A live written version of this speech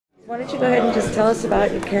Why don't you go ahead and just tell us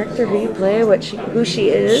about your character, who you play, who she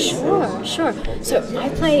is? Sure. So I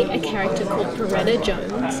play a character called Peretta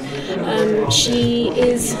Jones. She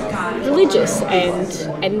is religious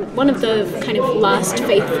and one of the kind of last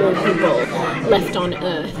faithful people left on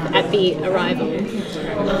Earth at the arrival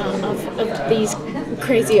of these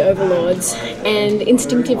crazy overlords, and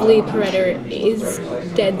instinctively Peretta is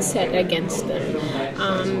dead set against them,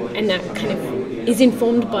 and that kind of is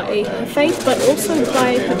informed by her faith, but also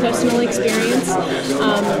by her personal experience.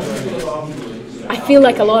 I feel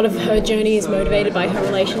like a lot of her journey is motivated by her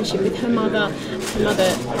relationship with her mother. Her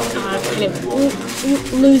mother kind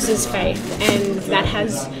of loses faith, and that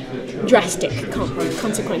has drastic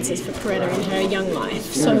consequences for Peretta in her young life.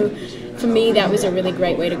 So for me, that was a really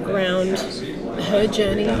great way to ground her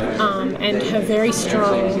journey and her very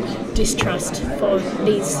strong distrust for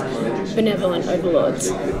these benevolent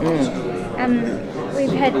overlords.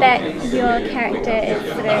 We've heard that your character is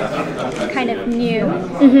sort of kind of new,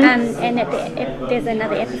 and there's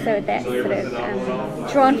another episode that's sort of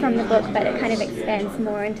drawn from the book, but it kind of expands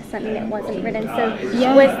more into something that wasn't written. So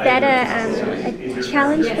was that a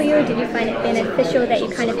challenge for you, or did you find it beneficial that you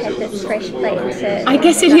kind of had this fresh plate to... I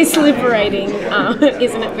guess it is liberating,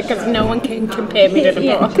 isn't it? Because no one can compare me to the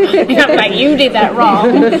book. Like, you did that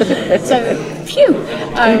wrong. So, phew.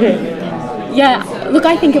 Yeah, look,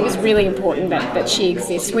 I think it was really important that she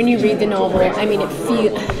exists. When you read the novel, I mean,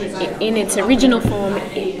 in its original form,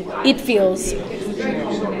 it feels,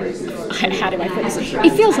 how do I put this?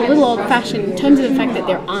 It feels a little old-fashioned in terms of the fact that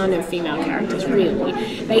there are no female characters, really.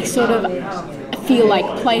 They sort of feel like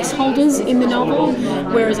placeholders in the novel,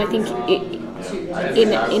 whereas I think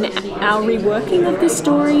in our reworking of the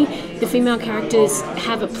story, the female characters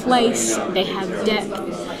have a place, they have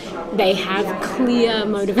depth, they have clear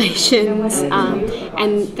motivations,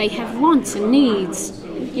 and they have wants and needs,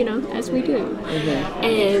 you know, as we do.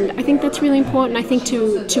 And I think that's really important. I think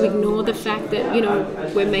to ignore the fact that, you know,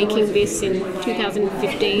 we're making this in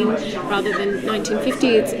 2015 rather than 1950,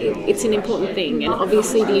 it's an important thing. And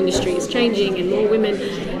obviously the industry is changing, and more women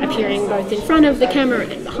appearing both in front of the camera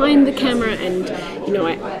and behind the camera. And, you know,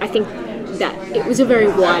 I think that it was a very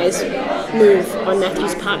wise move on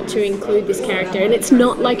Matthew's part to include this character, and it's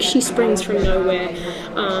not like she springs from nowhere.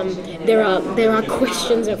 There are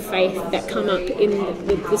questions of faith that come up in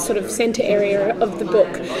the sort of center area of the book,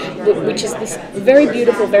 which is this very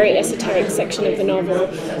beautiful, very esoteric section of the novel,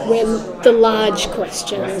 where the large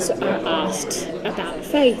questions are asked about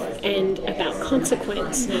faith and about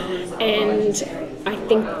consequence. And I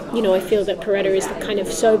think, you know, I feel that Peretta is the kind of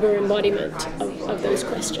sober embodiment of those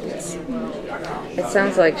questions. It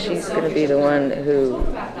sounds like she's going to be the one who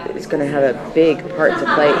is going to have a big part to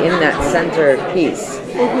play in that center piece,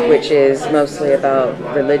 which is mostly about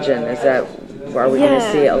religion. Are we going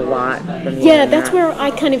to see a lot from you? Yeah, that's where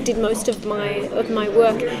I kind of did most of my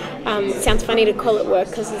work. Sounds funny to call it work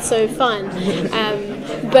because it's so fun,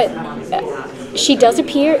 but she does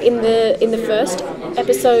appear in the first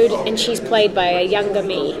episode, and she's played by a younger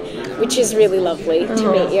me, which is really lovely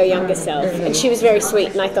to meet your younger self. And she was very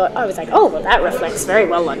sweet, and I was like, oh, well, that reflects very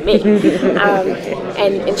well on me.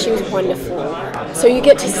 And she was wonderful. So you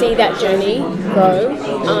get to see that journey grow.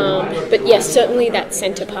 But yes, certainly that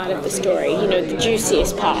center part of the story, you know, the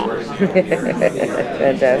juiciest part.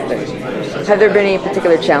 Fantastic. Have there been any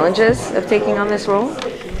particular challenges of taking on this role?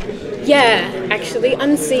 Yeah, actually,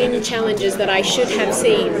 unseen challenges that I should have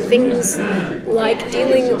seen. Things like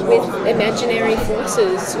dealing with imaginary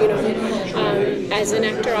forces. You know, as an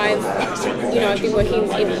actor, I've been working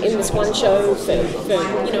in this one show for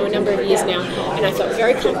a number of years now, and I felt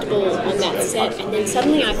very comfortable on that set. And then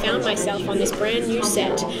suddenly, I found myself on this brand new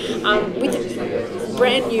set with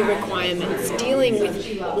brand new requirements, dealing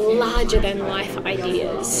with larger than life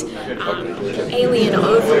ideas, alien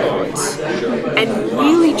overlords, and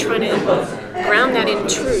really trying to ground that in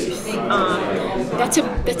truth.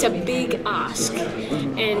 That's a big ask,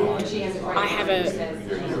 and I have a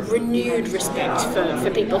renewed respect for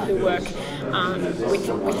people who work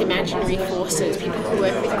with imaginary forces, people who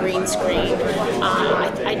work with green screen.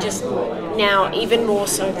 I just now even more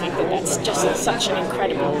so think that that's just such an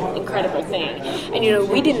incredible thing. And you know,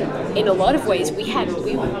 we didn't, in a lot of ways, we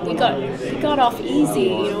got off easy.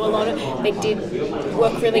 You know, they did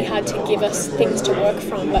work really hard to give us things to work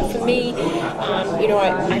from. But for me, you know,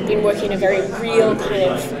 I've been working in a very real kind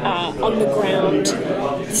of on the ground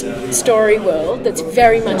story world that's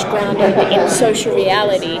very much grounded in social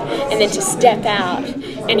reality, and then to step out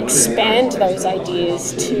and expand those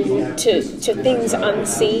ideas to things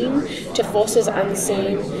unseen, to forces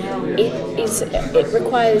unseen. It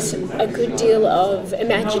requires a good deal of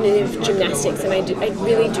imaginative gymnastics, and I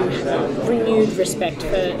really do have renewed respect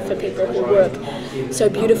for people who work so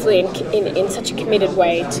beautifully in such a committed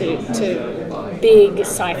way to big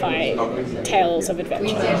sci-fi tales of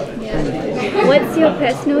adventure. Yeah. What's your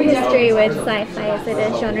personal history with sci-fi? Is it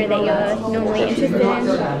a genre that you're normally interested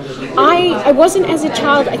in? I wasn't as a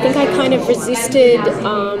child. I think I kind of resisted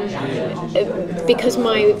because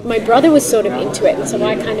my brother was sort of into it, and so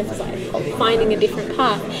I kind of was like finding a different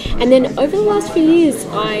path. And then over the last few years,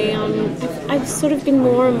 I've sort of been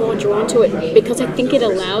more and more drawn to it because I think it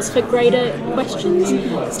allows for greater questions.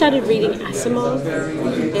 I started reading Asimov,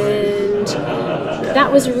 and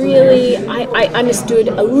that was really, I understood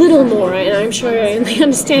a little more, and I'm sure I only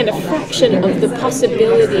understand a fraction of the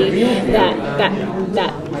possibility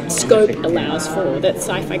that scope allows for, that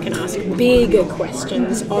sci-fi can ask bigger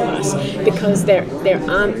questions of us because there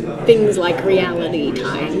aren't things like reality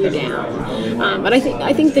tying you down. But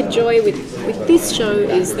I think the joy with this show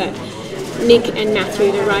is that Nick and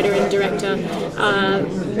Matthew, the writer and director,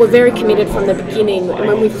 were very committed from the beginning. And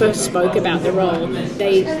when we first spoke about the role,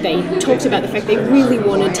 they talked about the fact they really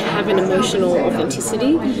wanted to have an emotional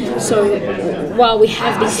authenticity. So while we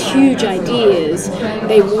have these huge ideas,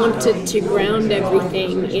 they wanted to ground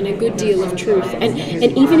everything in a good deal of truth. And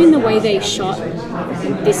even in the way they shot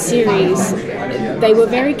this series, they were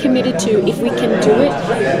very committed to, if we can do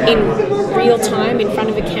it in real time in front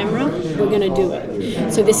of a camera, we're going to do it.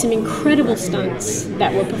 So there's some incredible stunts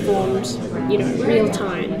that were performed, real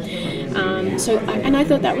time. And I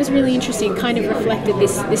thought that was really interesting. Kind of reflected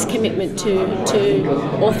this commitment to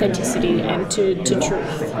authenticity and to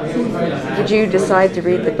truth. Did you decide to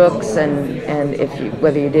read the books, and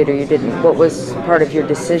whether you did or you didn't? What was part of your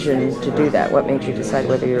decision to do that? What made you decide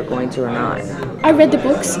whether you were going to or not? I read the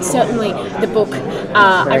books, certainly the book.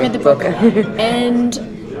 I read the book, and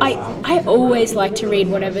I always like to read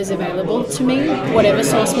whatever's available to me, whatever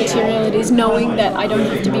source material it is, knowing that I don't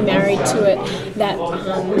have to be married to it, that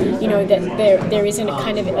that there isn't a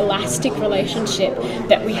kind of elastic relationship,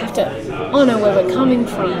 that we have to honour where we're coming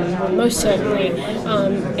from, most certainly,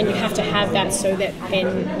 and you have to have that so that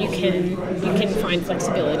then you can find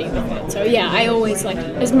flexibility with it. So yeah, I always like,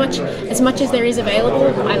 as much as there is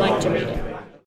available, I like to read it.